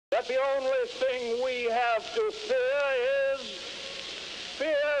that the only thing we have to fear is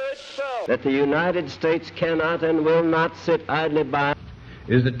fear itself. That the United States cannot and will not sit idly by.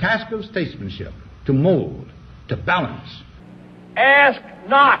 It is the task of statesmanship to mold, to balance. Ask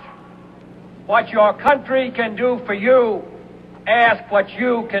not what your country can do for you. Ask what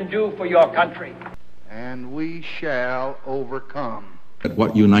you can do for your country. And we shall overcome.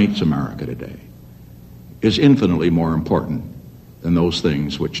 What unites America today is infinitely more important than those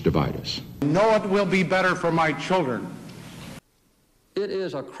things which divide us. I know it will be better for my children. It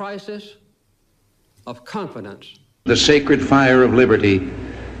is a crisis of confidence. The sacred fire of liberty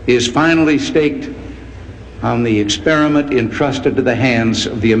is finally staked on the experiment entrusted to the hands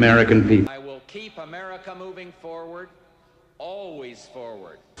of the American people. I will keep America moving forward, always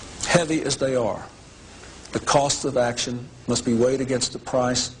forward. Heavy as they are, the cost of action must be weighed against the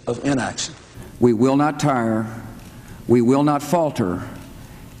price of inaction. We will not tire, we will not falter,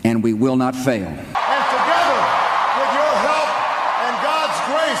 and we will not fail. And together, with your help and God's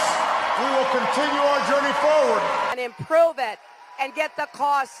grace, we will continue our journey forward. And improve it and get the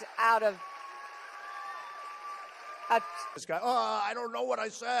costs out of this guy. I don't know what I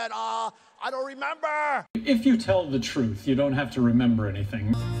said. I don't remember. If you tell the truth, you don't have to remember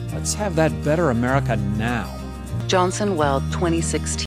anything. Let's have that better America now. Johnson Weld 2016.